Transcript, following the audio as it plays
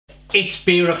It's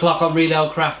beer o'clock on Real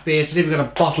Ale Craft Beer. Today we've got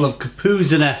a bottle of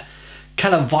Kapuziner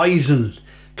Kellerweizen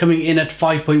coming in at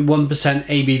 5.1%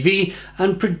 ABV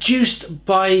and produced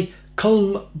by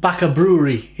Kulmbacher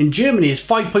Brewery in Germany. It's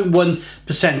 5.1%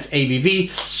 ABV,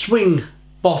 swing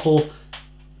bottle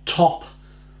top.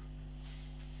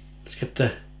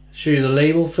 Let's show you the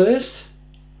label first.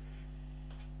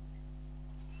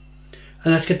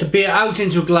 And let's get the beer out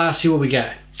into a glass, see what we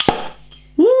get.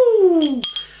 Woo!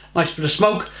 Nice bit of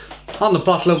smoke on the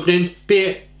bottle opening,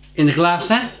 beer in the glass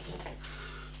then.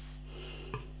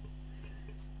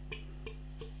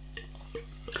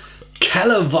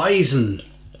 Kellerweizen.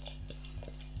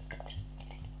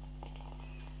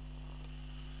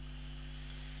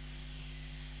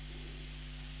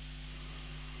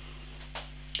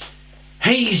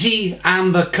 Hazy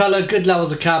amber colour, good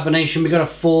levels of carbonation. We got a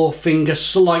 4-finger,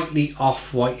 slightly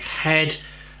off-white head.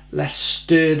 Let's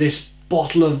stir this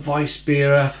bottle of Weiss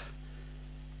beer up.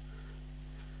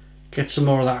 Get some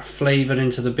more of that flavour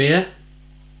into the beer.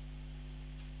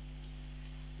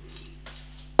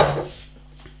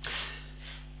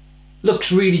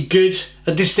 Looks really good.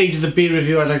 At this stage of the beer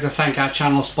review, I'd like to thank our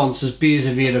channel sponsors,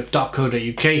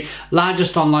 beersofeurope.co.uk,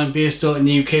 largest online beer store in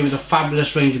the UK with a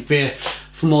fabulous range of beer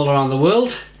from all around the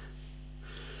world.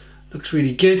 Looks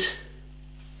really good.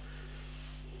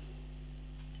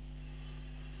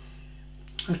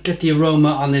 Let's get the aroma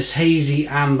on this hazy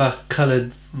amber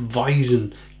coloured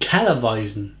Weizen,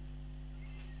 Kellerweizen.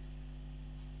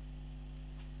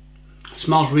 It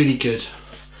smells really good.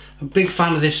 I'm a big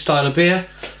fan of this style of beer.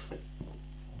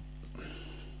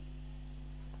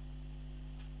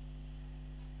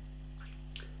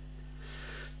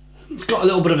 It's got a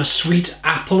little bit of a sweet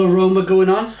apple aroma going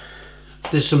on.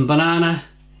 There's some banana,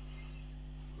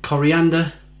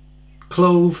 coriander,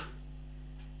 clove.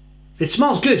 It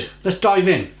smells good. Let's dive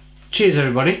in. Cheers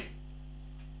everybody.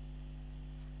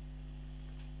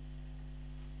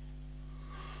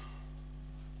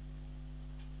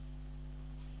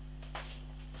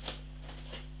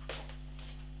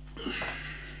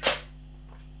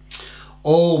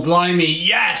 Oh blimey,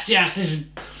 yes, this is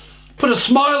put a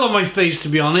smile on my face, to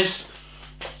be honest.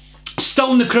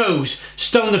 Stone the Crows,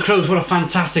 what a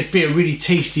fantastic beer, really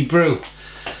tasty brew.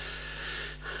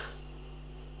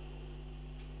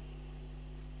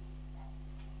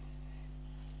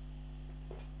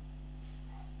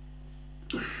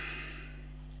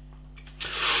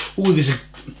 Oh, there's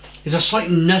a slight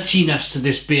nuttiness to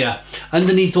this beer.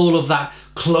 Underneath all of that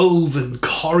clove and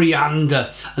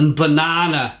coriander and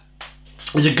banana,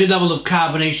 there's a good level of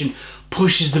carbonation,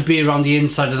 pushes the beer around the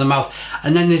inside of the mouth.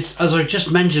 And then there's, as I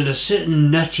just mentioned, a certain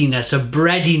nuttiness, a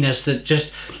breadiness that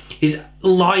just is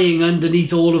lying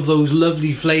underneath all of those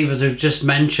lovely flavours I've just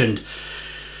mentioned.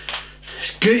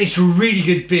 It's good, it's a really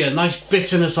good beer. Nice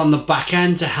bitterness on the back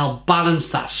end to help balance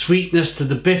that sweetness to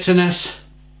the bitterness.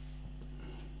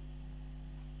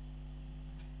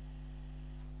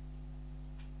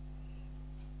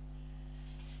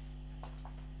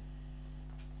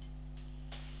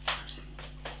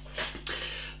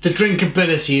 The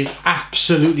drinkability is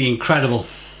absolutely incredible.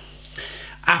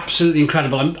 Absolutely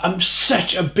incredible. I'm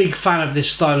such a big fan of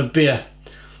this style of beer.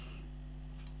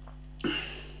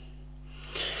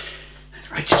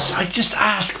 I just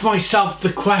ask myself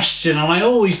the question, and I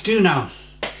always do now.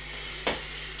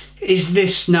 Is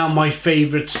this now my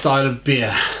favourite style of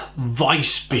beer?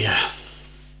 Weiss beer.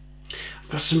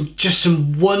 I've got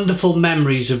some wonderful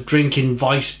memories of drinking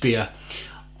Weiss beer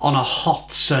on a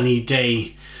hot sunny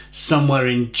day somewhere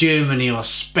in Germany or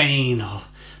Spain or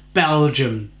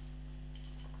Belgium,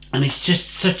 and it's just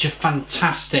such a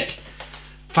fantastic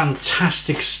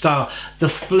style. The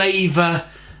flavour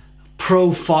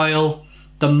profile,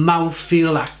 the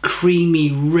mouthfeel, that creamy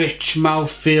rich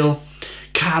mouthfeel,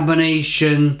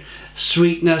 carbonation,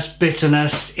 sweetness,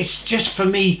 bitterness, it's just, for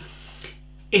me,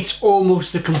 it's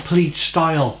almost a complete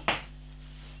style.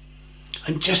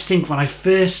 And just think, when I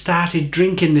first started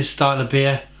drinking this style of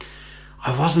beer,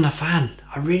 I wasn't a fan.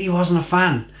 I really wasn't a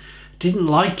fan. Didn't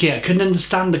like it. I couldn't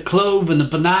understand the clove and the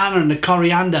banana and the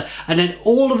coriander. And then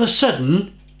all of a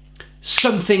sudden,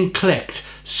 something clicked.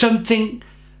 Something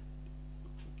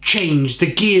changed.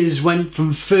 The gears went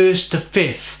from first to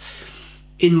fifth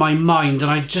in my mind.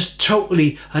 And I just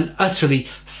totally and utterly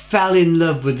fell in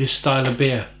love with this style of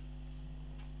beer.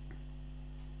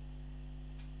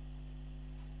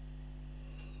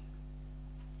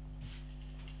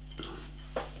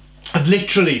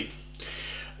 Literally,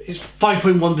 it's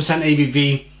 5.1%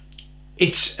 ABV.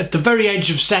 It's at the very edge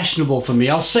of sessionable for me.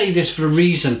 I'll say this for a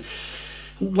reason.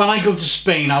 When I go to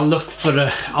Spain, I'll look for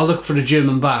a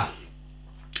German bar,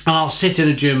 and I'll sit in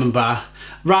a German bar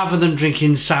rather than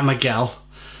drinking San Miguel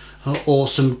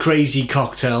awesome, crazy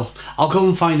cocktail, I'll go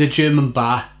and find a German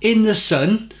bar in the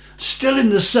sun, still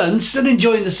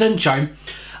enjoying the sunshine,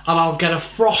 and I'll get a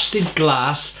frosted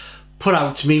glass put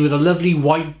out to me with a lovely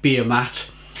white beer mat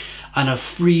and a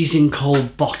freezing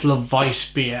cold bottle of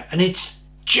Weiss beer, and it's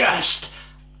just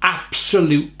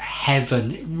absolute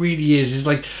heaven. It really is. It's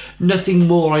like nothing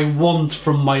more I want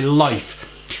from my life.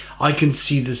 I can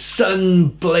see the sun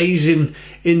blazing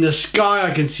in the sky,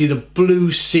 I can see the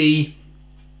blue sea.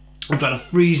 I've got a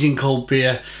freezing cold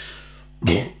beer,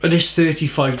 and it's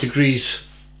 35 degrees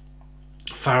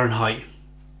Fahrenheit.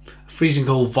 Freezing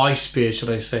cold Weiss beer, should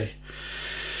I say.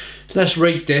 Let's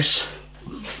rate this.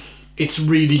 It's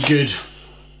really good.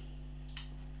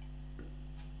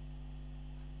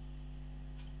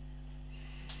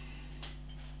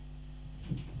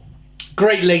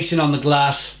 Great lacing on the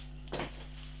glass.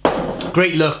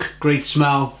 Great look, great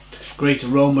smell, great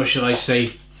aroma, should I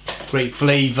say. Great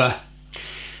flavour.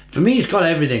 For me, it's got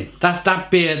everything. That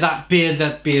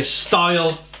beer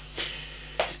style.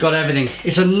 It's got everything.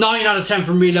 It's a 9 out of 10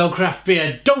 from Reload Craft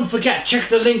Beer. Don't forget, check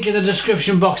the link in the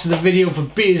description box of the video for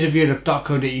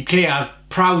beersofeurope.co.uk, our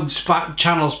proud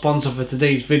channel sponsor for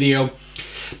today's video.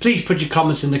 Please put your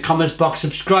comments in the comments box.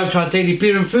 Subscribe to our daily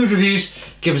beer and food reviews.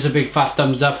 Give us a big fat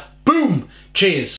thumbs up. Boom! Cheers!